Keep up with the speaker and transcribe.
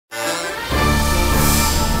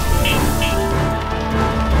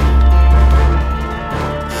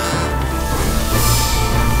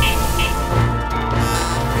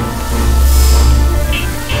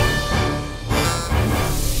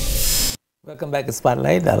Welcome back to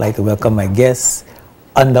Spotlight. I'd like to welcome my guest,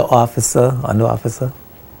 Under Officer,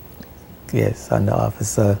 yes, Under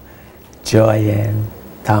Officer Joanne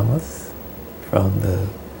Thomas from the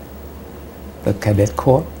Cadet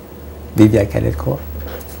Corp, BVI Cadet Corp,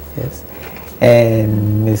 yes,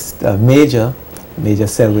 and Mr. Major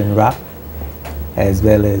Selwyn Rock, as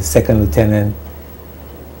well as Second Lieutenant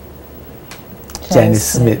Janice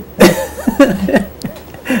Smith.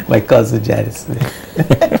 My cousin Janice Smith.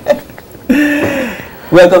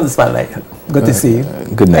 Welcome to Spotlight. Good to see you.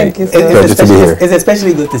 Good night. Thank you, sir. Pleasure to be here. It's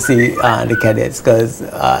especially good to see the cadets because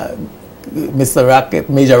Mr. Rock,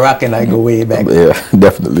 Major Rock, and I go way back. Yeah,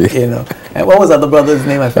 definitely. You know. And what was the other brother's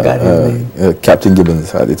name? I forgot his name. Captain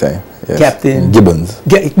Gibbons at the time. Yes. Captain Gibbons.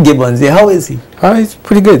 Gibbons. Yeah. How is he? He's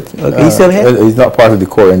pretty good. Okay. He's still here? He's not part of the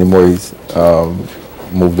Corps anymore. He's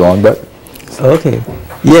moved on, but. Okay.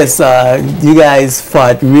 Yes. You guys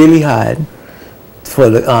fought really hard for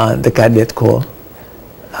the Cadet Corps.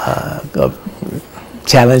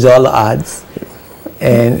 Challenge all the odds,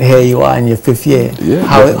 and here you are in your 5th year. Yeah,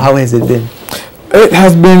 how has it been? It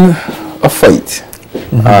has been a fight.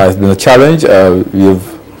 It's been a challenge.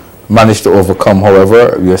 We've managed to overcome.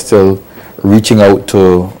 However, we are still reaching out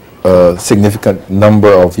to a significant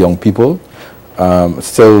number of young people.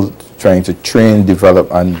 Still trying to train,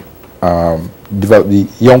 develop, and develop the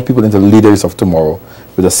young people into leaders of tomorrow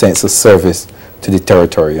with a sense of service to the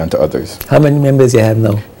territory and to others. How many members you have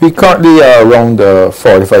now? We currently are around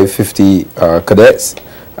 45, 50 cadets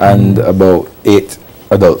and about 8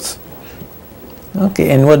 adults. Okay,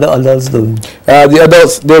 and what the adults doing? The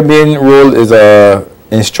adults, their main role is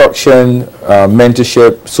instruction,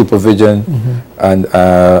 mentorship, supervision, and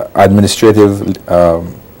administrative,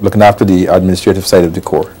 looking after the administrative side of the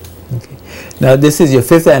Corps. Okay. Now this is your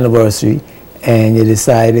 5th anniversary, and you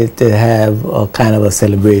decided to have a kind of a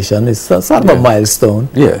celebration. It's sort of a milestone.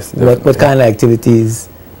 Yes. What kind of activities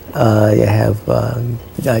you have? I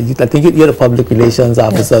think you're the public relations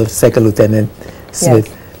officer, Second Lieutenant Smith.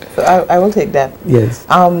 Yes. So I will take that. Yes.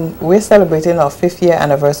 We're celebrating our 5th year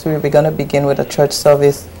anniversary. We're going to begin with a church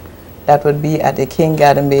service that would be at the King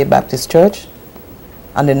Garden Bay Baptist Church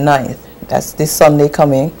on the 9th. That's this Sunday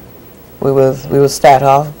coming. We will start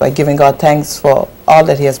off by giving God thanks for all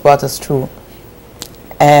that He has brought us through.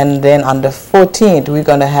 And then on the 14th, we're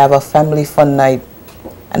going to have a family fun night.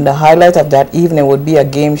 And the highlight of that evening would be a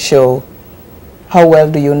game show. How well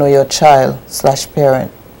do you know your child /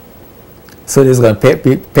 parent? So this is going to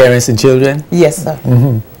be parents and children? Yes, sir.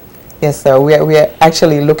 Yes, sir. We're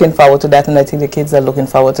actually looking forward to that, and I think the kids are looking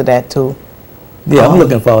forward to that too. Yeah, I'm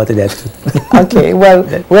looking forward to that too. Okay, well,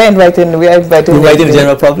 we're inviting the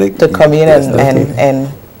general public to come in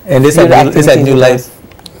and this is a new life.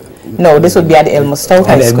 No, this would be at the Elmer Stout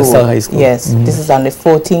High School. Yes, this is on the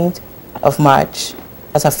 14th of March.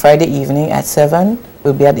 That's a Friday evening at 7.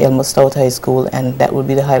 We'll be at the Elmer Stout High School, and that will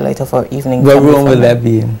be the highlight of our evening. What room will that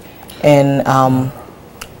be in? In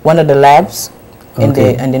one of the labs in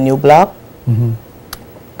the new block.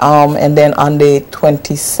 And then on the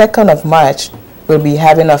 22nd of March, we'll be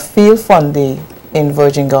having a field fun day in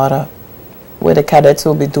Virgin Gorda, where the cadets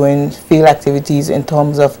will be doing field activities in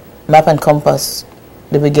terms of map and compass.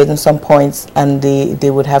 They'll be getting some points, and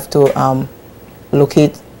they would have to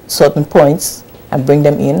locate certain points and bring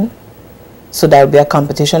them in. So there will be a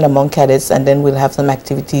competition among cadets, and then we'll have some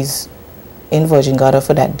activities in Virgin Gorda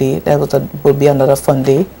for that day. That will be another fun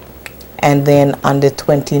day. And then on the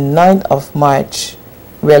 29th of March,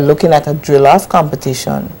 we're looking at a drill-off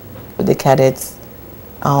competition with the cadets.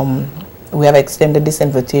 We have extended this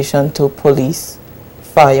invitation to police,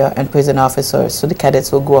 fire, and prison officers, so the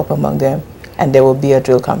cadets will go up among them, and there will be a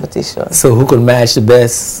drill competition. So who could match the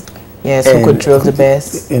best? Yes, who could drill the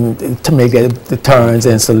best. To make the turns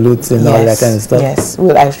and salutes and all that kind of stuff? Yes,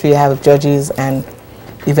 we'll actually have judges, and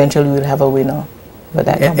eventually we'll have a winner for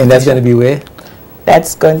that competition. And that's going to be where?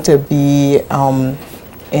 That's going to be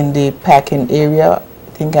in the parking area,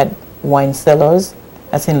 I think at Wine Cellars.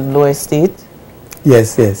 That's in Lower State.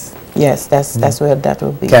 Yes, yes. Yes, that's where that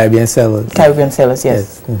will be. Caribbean Cellars. Caribbean Cellars,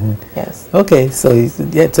 yes. Yes. Okay, so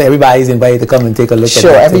so everybody's invited to come and take a look at that.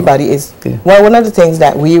 Sure, everybody is. Okay. Well, one of the things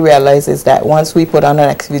that we realize is that once we put on an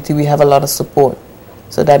activity, we have a lot of support.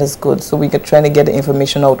 So that is good. So we are trying to get the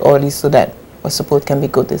information out early so that our support can be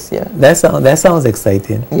good this year. That sounds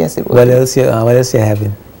exciting. Yes, it will. What else you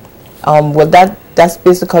having? Well, that's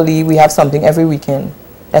basically, we have something every weekend.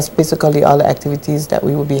 That's basically all the activities that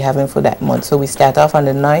we will be having for that month. So we start off on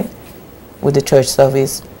the 9th with the church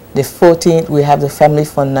service. The 14th, we have the family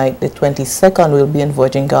fun night. The 22nd will be in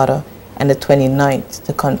Virgin Gorda. and the 29th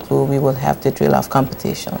to conclude, we will have the drill-off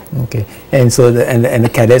competition. Okay, and so the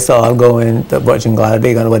cadets are all going to Virgin Guard. Are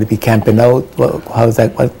they going to be camping out? How's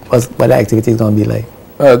that? What the activity is going to be like?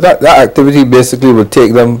 That activity basically will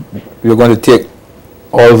take them. We're going to take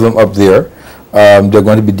all of them up there. They're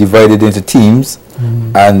going to be divided into teams,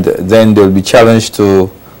 and then they'll be challenged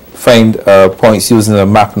to find points using a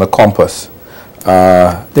map and a compass.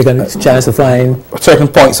 They're going to chance to find certain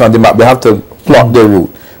points on the map. They have to plot their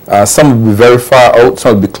route. Some will be very far out,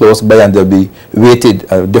 some will be close by, and they'll be weighted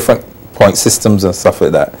different point systems and stuff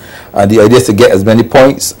like that. And the idea is to get as many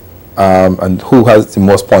points, and who has the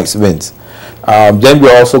most points wins. Then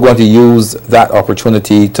we're also going to use that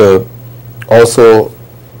opportunity to also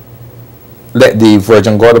let the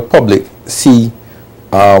Virgin Gorda public see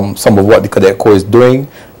some of what the Cadet Corps is doing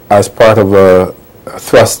as part of a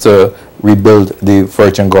thrust to rebuild the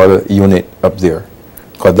Virgin Gorda unit up there.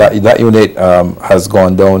 Because that unit has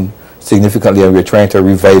gone down significantly, and we're trying to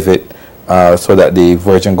revive it so that the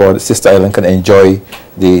Virgin Gorda sister island can enjoy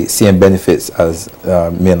the same benefits as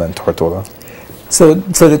mainland Tortola. So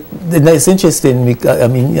it's interesting because, I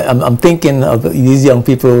mean, I'm thinking of these young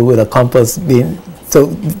people with a compass being, so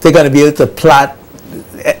they're going to be able to plot,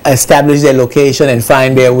 establish their location and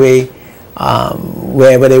find their way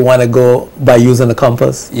wherever they want to go by using the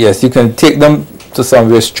compass. Yes, you can take them to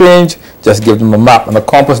somewhere strange, just give them a map and a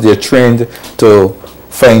compass. They're trained to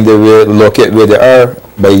find their way, locate where they are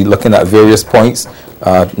by looking at various points,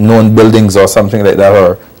 known buildings or something like that,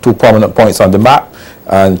 or two prominent points on the map,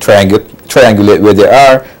 and triangulate where they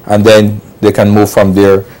are, and then they can move from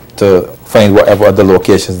there to find whatever other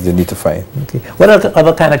locations they need to find. Okay. What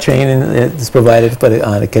other kind of training is provided for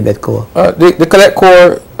the Cadet Corps? The Cadet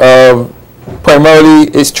Corps primarily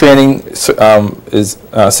its training is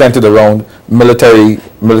centered around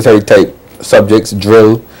military type subjects,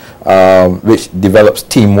 drill, which develops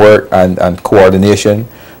teamwork and coordination,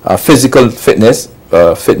 physical fitness,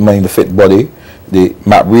 fit mind, the fit body, the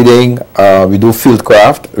map reading. We do field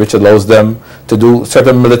craft, which allows them to do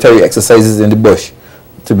certain military exercises in the bush,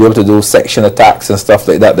 to be able to do section attacks and stuff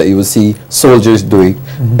like that you will see soldiers doing.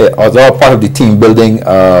 It's all part of the team building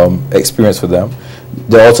experience for them.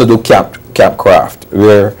 They also do camp craft,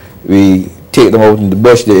 where we take them out in the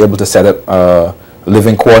bush. They're able to set up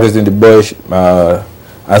living quarters in the bush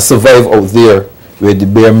and survive out there with the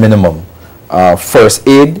bare minimum. First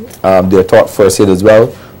aid, they're taught first aid as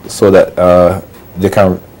well, so that they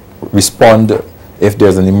can respond if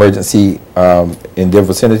there's an emergency in their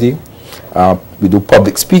vicinity. We do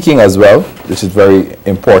public speaking as well, which is very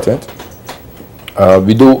important.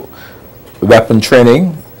 We do weapon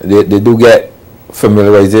training. They do get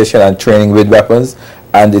familiarization and training with weapons,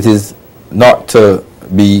 and it is not to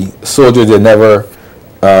be soldiers. They never,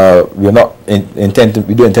 we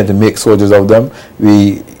do intend to make soldiers of them.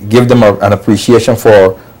 We give them an appreciation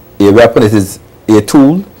for a weapon. It is a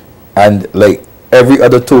tool, and like every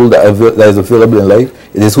other tool that is available in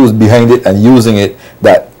life, it is who's behind it and using it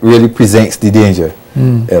that really presents the danger.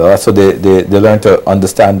 You know, so they learn to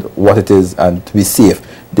understand what it is and to be safe.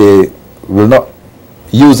 They will not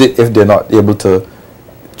use it if they're not able to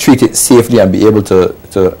treat it safely and be able to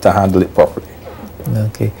handle it properly.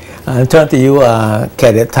 Okay. I'll turn to you,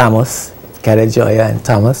 Cadet Thomas, Cadet Joya and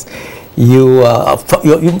Thomas. You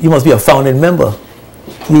must be a founding member.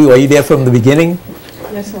 Were you there from the beginning?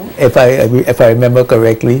 Yes, sir. If I remember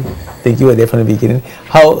correctly, I think you were there from the beginning.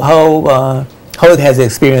 How has the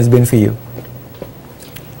experience been for you?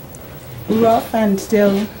 Rough and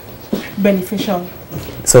still beneficial.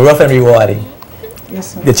 So rough and rewarding.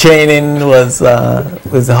 Yes, sir. The training was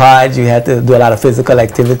hard. You had to do a lot of physical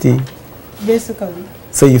activity. Basically.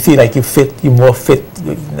 So you feel like you're more fit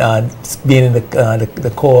being in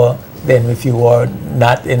the Corps than if you were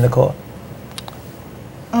not in the Corps.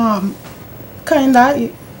 Kinda.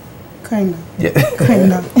 Yeah.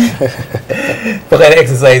 Kinda. What kind of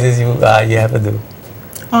exercises you have to do?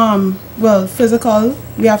 Well, physical,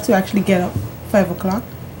 we have to actually get up 5 o'clock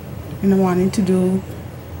in the morning to do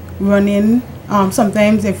running.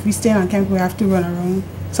 Sometimes if we stay on camp, we have to run around.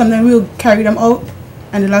 Sometimes we'll carry them out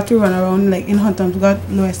and they'll have to run around, like in Huntington, we got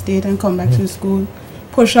Lower Estate and come back to school.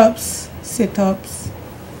 Push-ups, sit-ups,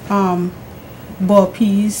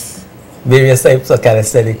 burpees. Various types of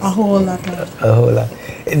calisthenics. A whole lot. A whole lot.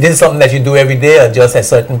 This is something that you do every day, or just at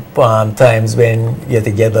certain times when you're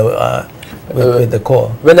together with the Corps?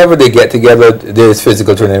 Whenever they get together, there is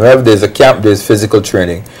physical training. Whenever there's a camp, there's physical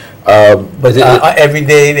training. But every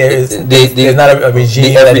day there's not a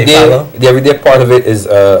regime that they follow? The everyday part of it is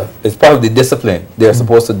part of the discipline. They're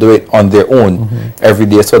supposed to do it on their own every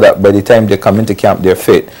day, so that by the time they come into camp, they're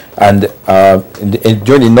fit. And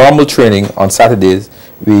during the normal training on Saturdays,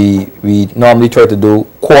 we normally try to do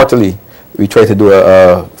quarterly. We try to do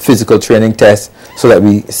a physical training test so that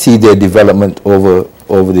we see their development over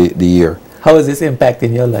the year. How is this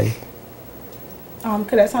impacting your life?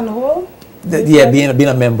 Cadets on the whole? Being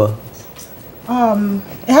a member.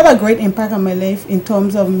 It had a great impact on my life in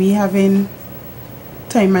terms of me having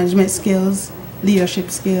time management skills, leadership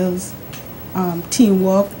skills,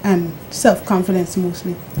 teamwork, and self-confidence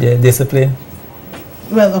mostly. Yeah, discipline.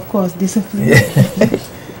 Well, of course, discipline. Yeah.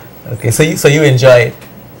 Okay, so you enjoy it.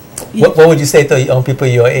 Yeah. What would you say to young people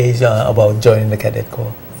your age about joining the Cadet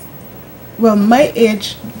Corps? Well, my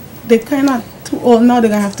age, they're kind of too old now. They're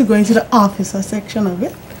going to have to go into the officer section of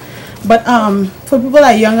it. But for people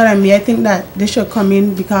that are younger than me, I think that they should come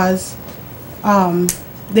in because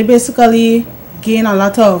they basically gain a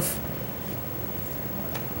lot of,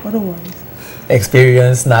 what are words?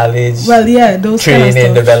 Experience, knowledge. Well, yeah, those training, kind of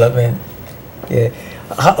stuff. development.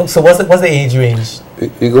 Yeah. So what's the age range?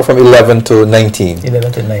 We go from 11 to 19.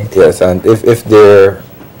 11 to 19. Yes, and if they're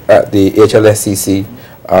at the HLSCC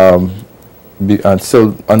and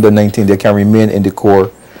still under 19, they can remain in the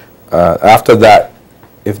Corps. After that,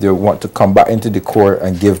 if they want to come back into the Corps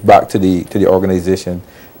and give back to the organization,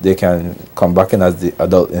 they can come back in as the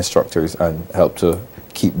adult instructors and help to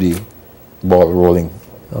keep the ball rolling.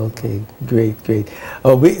 Okay, great.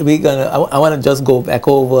 I want to just go back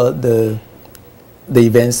over the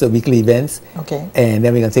events, the weekly events. Okay. And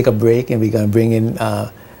then we're gonna take a break, and we're gonna bring in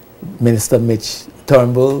Minister Mitch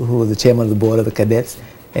Turnbull, who is the chairman of the board of the cadets,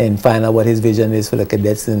 and find out what his vision is for the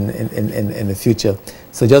cadets in the future.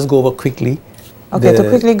 So just go over quickly. Okay, to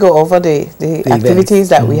quickly go over the activities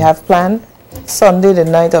that we have planned. Sunday, the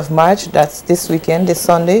 9th of March, that's this weekend, this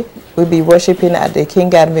Sunday, we'll be worshiping at the King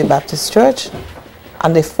Academy Baptist Church.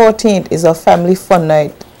 And the 14th is a family fun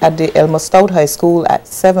night at the Elmer Stout High School at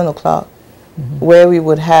 7 o'clock, where we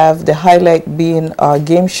would have the highlight being our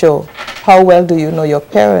game show. How well do you know your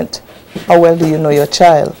parent? How well do you know your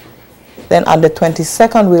child? Then on the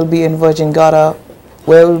 22nd, we'll be in Virgin Gorda,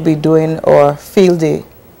 where we'll be doing our field day,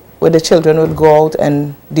 where the children will go out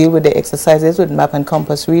and deal with the exercises with map and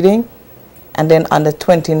compass reading. And then on the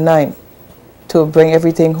 29th, to bring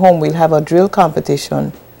everything home, we'll have a drill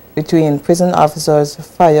competition between prison officers,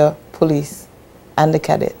 fire, police, and the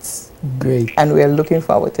cadets. Great. And we're looking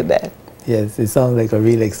forward to that. Yes, it sounds like a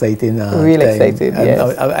really exciting really time. excited,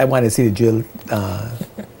 yes. I want to see the drill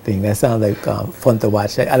thing. That sounds like fun to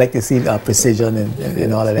watch. I like to see precision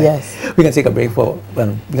and all of that. Yes. We're going to take a break we're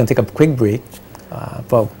going to take a quick break.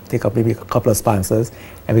 Take up maybe a couple of sponsors,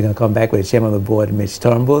 and we're going to come back with the chairman of the board, Mitch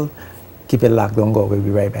Turnbull. Keep it locked, don't go. We'll be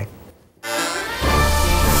right back.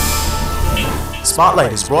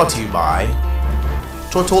 Spotlight is brought to you by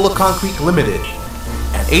Tortola Concrete Limited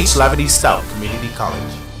and H. Lavity Stout Community College.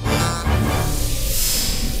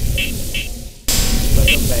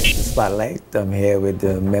 Welcome back to Spotlight. I'm here with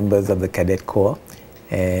the members of the Cadet Corps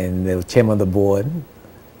and the chairman of the board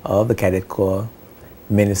of the Cadet Corps,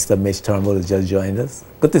 Minister Mitch Turnbull, has just joined us.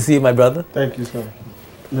 Good to see you, my brother. Thank you, sir.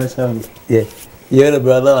 Nice having you. Yeah, you're the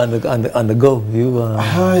brother on the go. You're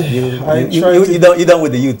done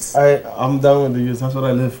with the youths. I'm done with the youths. That's what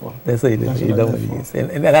I live for. That's what you live for. You're done with the youths.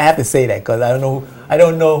 And I have to say that because I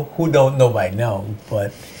don't know who don't know by now,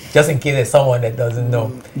 but just in case there's someone that doesn't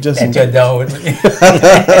know that you're done with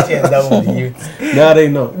you're done with the youths. Now they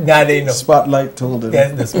know. Now they know. Spotlight told them.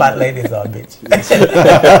 Yes, the spotlight is our bitch.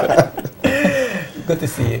 Good to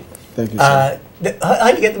see you. Thank you, sir. How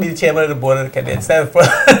do you get to be the chairman of the board of the cadets? That's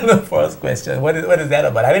the first question. What is that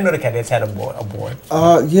about? I didn't know the cadets had a board.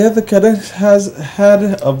 Yeah, the cadets has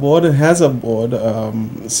had a board. It has a board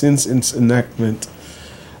since its enactment,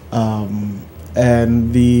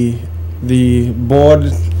 and the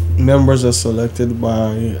board members are selected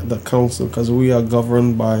by the council because we are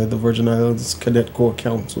governed by the Virgin Islands Cadet Corps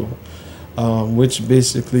Council, which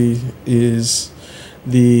basically is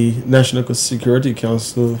the National Security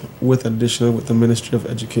Council with the Ministry of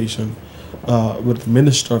Education, with the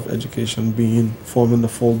Minister of Education being forming the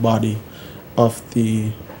full body of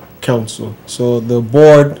the council. So the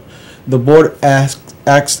board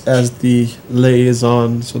acts as the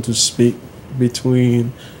liaison, so to speak,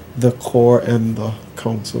 between the Corps and the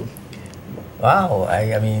council. Wow,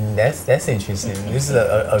 I mean that's interesting. This is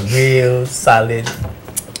a real solid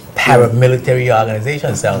paramilitary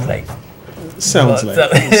organization. Sounds like. Sounds like.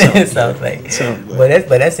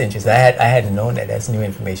 But that's interesting. I hadn't known that. That's new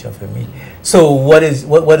information for me. So what is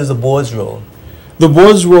the board's role? The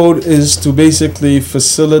board's role is to basically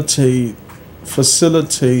facilitate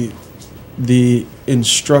the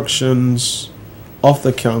instructions of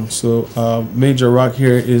the council. Major Rock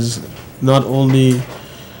here is not only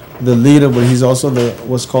the leader, but he's also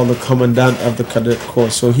what's called the commandant of the Cadet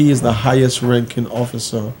Corps. So he is the highest ranking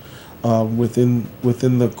officer within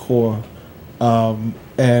the Corps,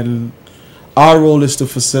 and our role is to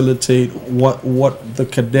facilitate what the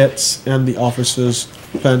cadets and the officers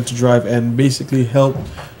plan to drive, and basically help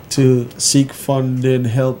to seek funding,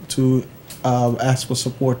 help to ask for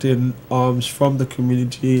supporting arms from the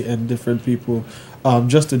community and different people,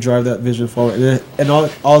 just to drive that vision forward, and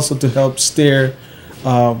also to help steer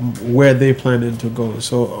where they planning to go.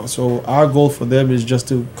 So our goal for them is just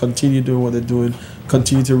to continue doing what they're doing,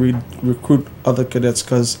 continue to recruit other cadets,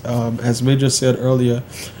 because as Major said earlier,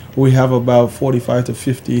 we have about 45 to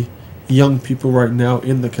 50 young people right now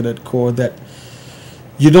in the Cadet Corps that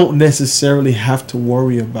you don't necessarily have to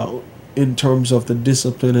worry about in terms of the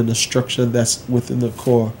discipline and the structure that's within the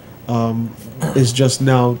Corps. It's just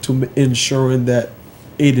now to ensuring that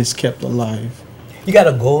it is kept alive. You got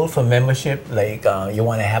a goal for membership, like you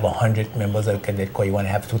want to have 100 members of the Cadet Corps, you want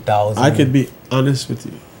to have 2,000? I could be honest with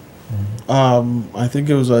you. I think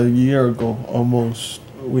it was a year ago almost,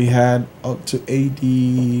 we had up to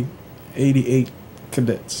 88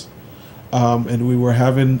 cadets, and we were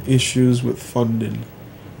having issues with funding,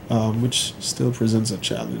 which still presents a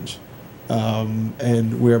challenge.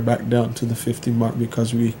 And we're back down to the 50 mark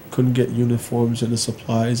because we couldn't get uniforms and the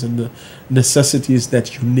supplies and the necessities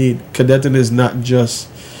that you need. Cadetting is not just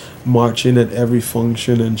marching at every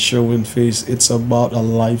function and showing face. It's about a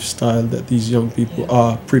lifestyle that these young people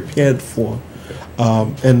are prepared for.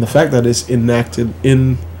 And the fact that it's enacted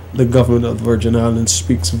in the government of the Virgin Islands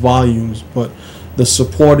speaks volumes, but the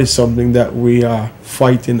support is something that we are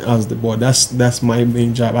fighting as the board. That's my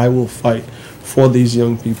main job. I will fight for these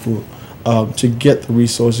young people to get the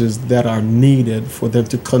resources that are needed for them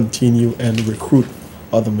to continue and recruit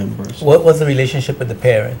other members. What was the relationship with the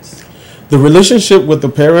parents? The relationship with the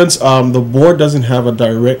parents, the board doesn't have a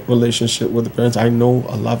direct relationship with the parents. I know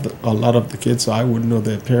a lot of the kids, so I wouldn't know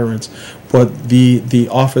their parents. But the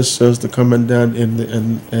officers, the commandant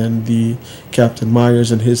and the Captain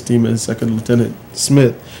Myers and his team and Second Lieutenant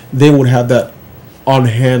Smith, they would have that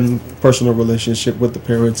on-hand personal relationship with the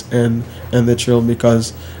parents and the children,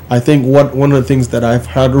 because I think one of the things that I've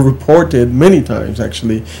had reported many times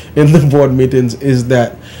actually in the board meetings is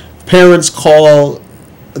that parents call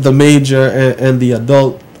the major and the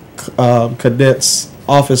adult cadets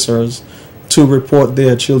officers to report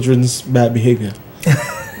their children's bad behavior.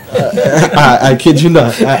 I kid you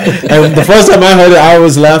not. And the first time I heard it, I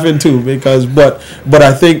was laughing too, because but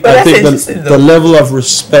I think the level of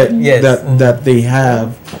respect that they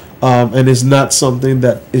have, and it's not something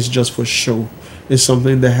that is just for show. It's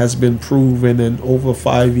something that has been proven, and over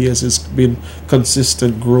 5 years it's been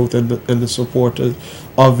consistent growth and the support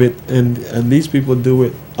of it, and these people do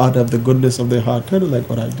it out of the goodness of their heart, kind of like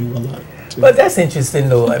what I do a lot too. But that's interesting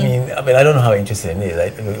though. I mean I don't know how interesting it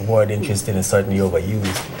is. The word interesting is certainly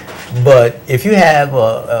overused. But if you have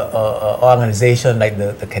a organization like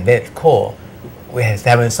the Cadet Corps, which is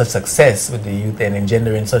having such success with the youth and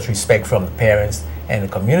engendering such respect from the parents and the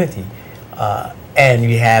community, and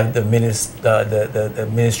we have the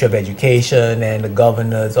Ministry of Education and the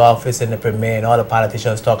Governor's Office and the Premier and all the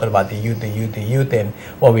politicians talking about the youth and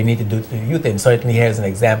what we need to do to the youth, and certainly here's an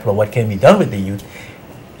example of what can be done with the youth.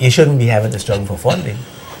 You shouldn't be having to struggle for funding.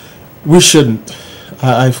 We shouldn't.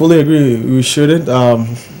 I fully agree. We shouldn't.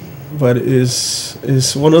 But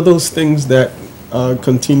it's one of those things that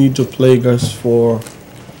continue to plague us for,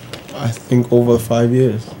 I think, over 5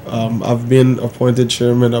 years. I've been appointed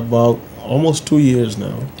chairman about almost 2 years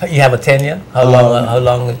now. You have a tenure? How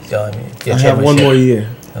long your I have 1 more year.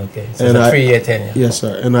 Okay, so it's a 3-year tenure. Yes,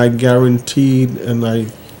 sir. And I guaranteed and I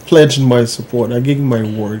pledged my support. I gave my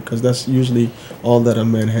word, because that's usually all that a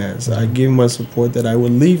man has. I gave my support that I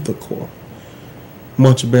would leave the Corps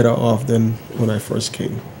much better off than when I first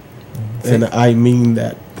came. And I mean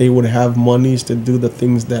that. They would have monies to do the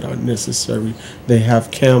things that are necessary. They have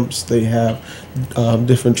camps, they have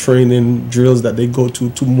different training drills that they go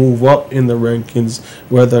to move up in the rankings,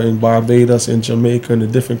 whether in Barbados, in Jamaica, and the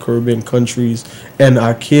different Caribbean countries. And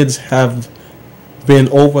our kids have been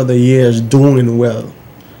over the years doing well.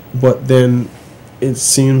 But then it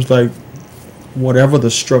seems like whatever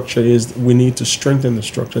the structure is, we need to strengthen the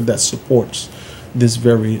structure that supports this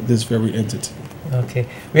very entity. Okay,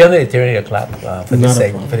 we only turning the clock for this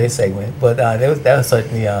segment, but that was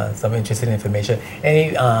certainly some interesting information.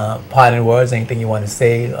 Any parting words? Anything you want to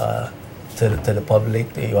say to to the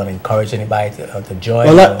public? Do you want to encourage anybody to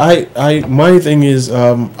join? Well, my thing is,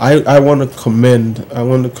 I want to commend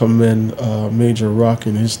Major Rock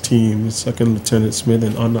and his team, Second Lieutenant Smith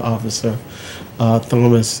and Under Officer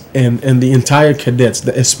Thomas, and the entire cadets,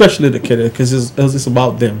 especially the cadets, because it's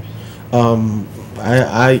about them.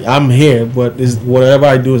 I'm here, but whatever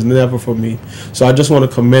I do is never for me. So I just want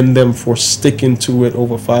to commend them for sticking to it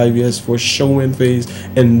over 5 years, for showing face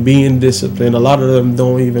and being disciplined. A lot of them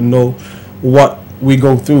don't even know what we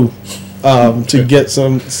go through to get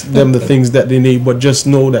them the things that they need, but just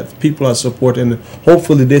know that people are supporting.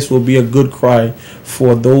 Hopefully this will be a good cry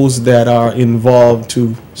for those that are involved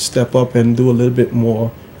to step up and do a little bit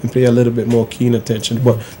more and pay a little bit more keen attention.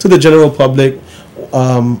 But to the general public,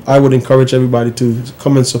 I would encourage everybody to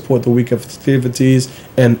come and support the week of activities,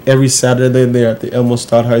 and every Saturday they're at the Elmo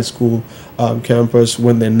Stott High School campus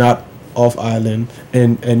when they're not off island,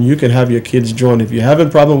 and you can have your kids join. If you're having a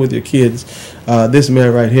problem with your kids, this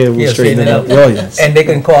man right here will straighten it out. Oh, yes. And they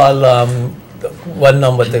can call one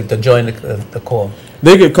number to join the Corp.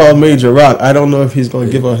 They could call Major Rock. I don't know if he's going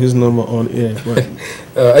to give out his number on air. But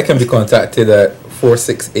I can be contacted at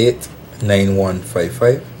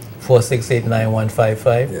 468-9155.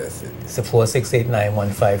 468-9155. Yes. It's a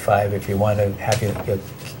 468-9155 if you want to have your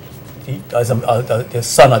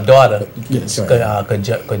son or daughter yes,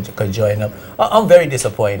 could join up. I'm very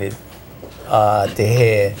disappointed to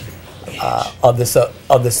hear of the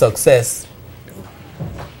success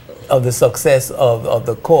of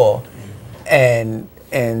the Corps, and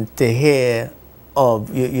to hear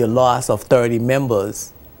of your loss of 30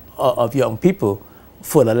 members of young people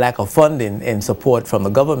for the lack of funding and support from the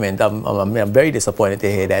government. I'm very disappointed to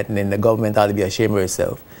hear that, and then the government ought to be ashamed of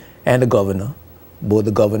itself, and the governor, both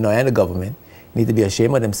the governor and the government need to be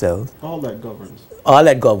ashamed of themselves. all that governs. All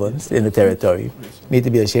that governs in the territory need to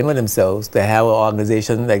be ashamed of themselves to have an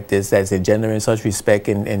organization like this that's engendering such respect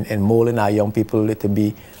and molding our young people to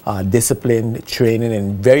be disciplined, training,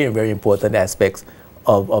 and very, very important aspects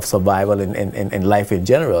of survival and life in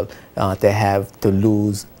general. To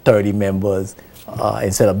lose 30 members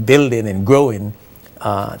instead of building and growing,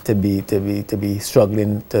 to be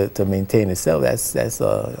struggling to maintain itself. That's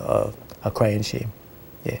a crying shame.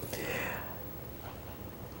 Yeah.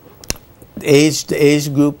 The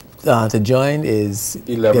age group to join is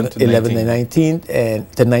 11 to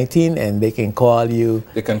 19, and they can call you.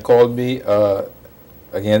 They can call me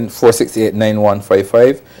again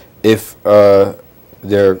 468-9155. If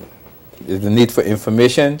there is a need for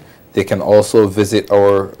information, they can also visit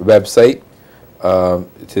our website.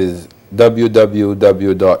 It is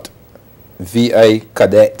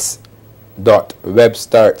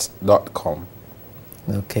www.vicadets.webstarts.com.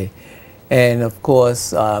 Okay. And of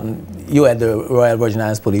course, you at the Royal Virgin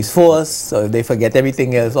Islands Police Force, so if they forget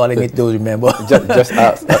everything else, all they need to do is remember. just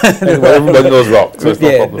ask. Everybody knows rock, so it's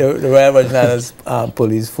no problem. The Royal Virgin Islands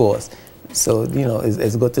Police Force. So,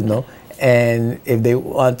 it's good to know. And if they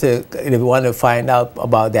want to find out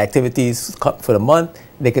about the activities for the month,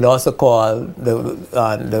 they could also call the.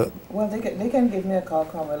 Well, they can give me a call,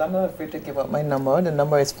 Carmel. I'm not afraid to give up my number. The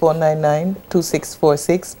number is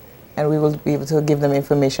 499-2646. And we will be able to give them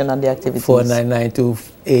information on the activities.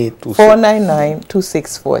 499-2646.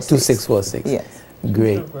 2646. Yes.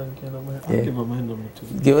 Great. I'll give her my number too.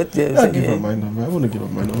 Give it. I'll give her my number. I want to give her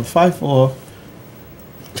my number. 5420931.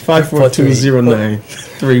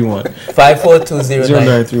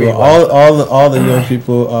 5420931. All the young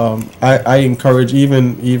people. I encourage,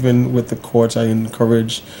 even with the courts, I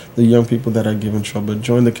encourage the young people that are giving trouble,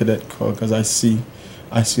 join the Cadet Corps, because I see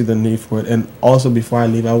the need for it. And also, before I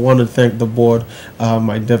leave, I want to thank the board,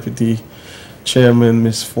 my deputy chairman,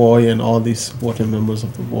 Ms. Foy, and all these supporting members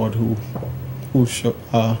of the board who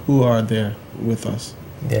are there with us.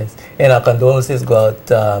 Yes, and our condolences go out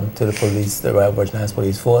to the police, the Royal Virgin Islands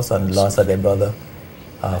Police Force, on the loss of their brother,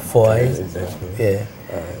 Foy. Yeah.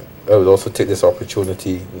 I would also take this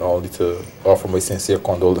opportunity not only to offer my sincere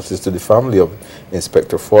condolences to the family of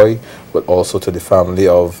Inspector Foy, but also to the family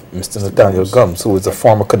of Mr. Nathaniel Gums, who is a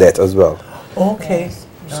former cadet as well. Okay.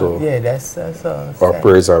 So yeah, that's our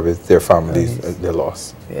prayers are with their families and their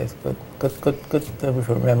loss. Yes, good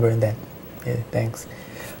remembering that. Yeah, thanks.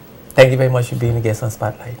 Thank you very much for being a guest on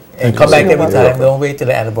Spotlight. And come back every time. Don't wait till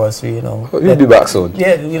the anniversary, You'll be back soon.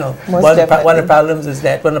 Yeah, one of the problems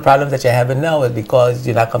that you're having now is because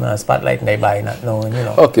you're not coming on Spotlight and everybody not knowing,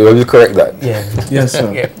 Okay, well, we'll correct that. Yeah. Yes, sir.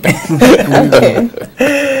 Okay.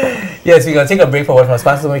 Yes, we're going to take a break for one of our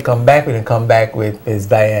sponsors. When we come back, we're going to come back with Ms.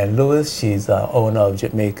 Diane Lewis. She's owner of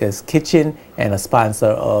Jamaica's Kitchen and a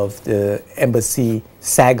sponsor of the Embassy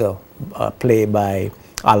Saga, played by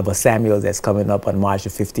Oliver Samuels that's coming up on March the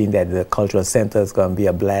 15th at the Cultural Center. It's going to be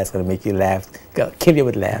a blast, going to make you laugh, gonna kill you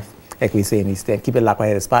with laugh, like we say in East End. Keep it locked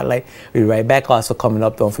right at the Spotlight. We'll be right back. Also coming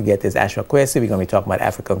up, don't forget this Ashra Kwesi. We're going to be talking about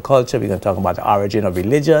African culture. We're going to talk about the origin of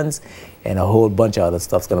religions and a whole bunch of other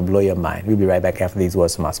stuff. It's going to blow your mind. We'll be right back after these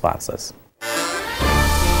words from our sponsors.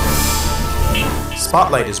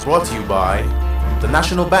 Spotlight is brought to you by the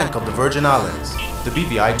National Bank of the Virgin Islands, the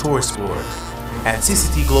BVI Tourist Board, and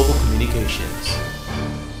CCT Global Communications.